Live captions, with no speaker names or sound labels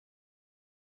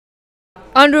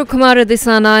Andrew Kumara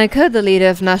Dissanayake, the leader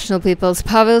of National People's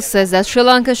Power, says that Sri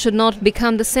Lanka should not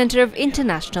become the centre of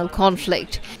international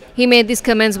conflict. He made these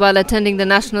comments while attending the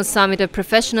National Summit of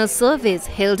Professional Service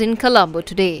held in Colombo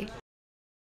today.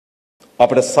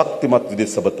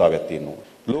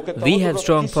 We have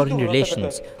strong foreign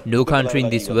relations. No country in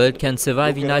this world can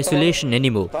survive in isolation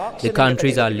anymore. The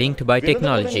countries are linked by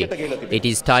technology. It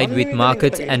is tied with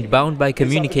markets and bound by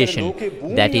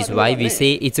communication. That is why we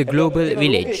say it's a global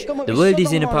village. The world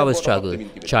is in a power struggle.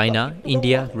 China,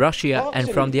 India, Russia, and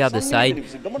from the other side,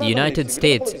 the United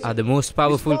States are the most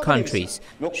powerful countries.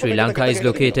 Sri Lanka is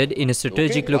located in a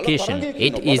strategic location.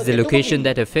 It is the location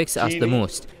that affects us the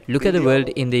most. Look at the world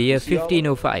in the year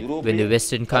 1505, when the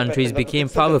Western countries became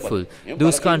powerful.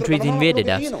 Those countries invaded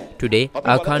us. Today,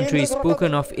 our country is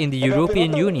spoken of in the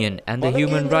European Union and the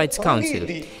Human Rights Council.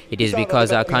 It is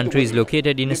because our country is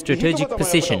located in a strategic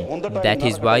position. That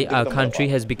is why our country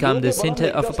has become the center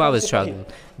of a power struggle.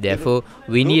 Therefore,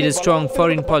 we need a strong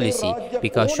foreign policy,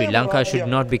 because Sri Lanka should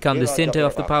not become the center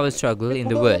of the power struggle in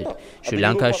the world. Sri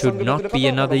Lanka should not be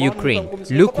another Ukraine.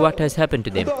 Look what has happened to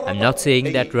them. I'm not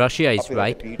saying that Russia is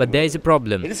right, but there is a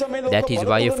problem. That is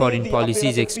why a foreign policy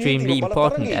is extremely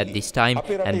important at this time,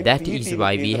 and that is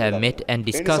why we have met and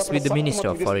discussed with the Minister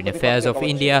of Foreign Affairs of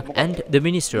India and the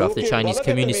Minister of the Chinese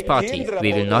Communist Party.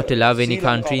 We will not allow any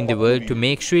country in the world to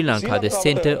make Sri Lanka the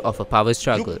center of a power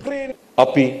struggle.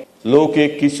 අපි ලෝකයේ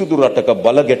කිසිදු රටක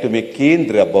බල ගැටුමේ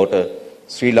කේන්ද්‍රයක් බවට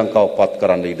ශ්‍රී ලංකාව පත්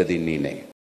කරන්න ඉඩ දෙන්නේ නැහැ.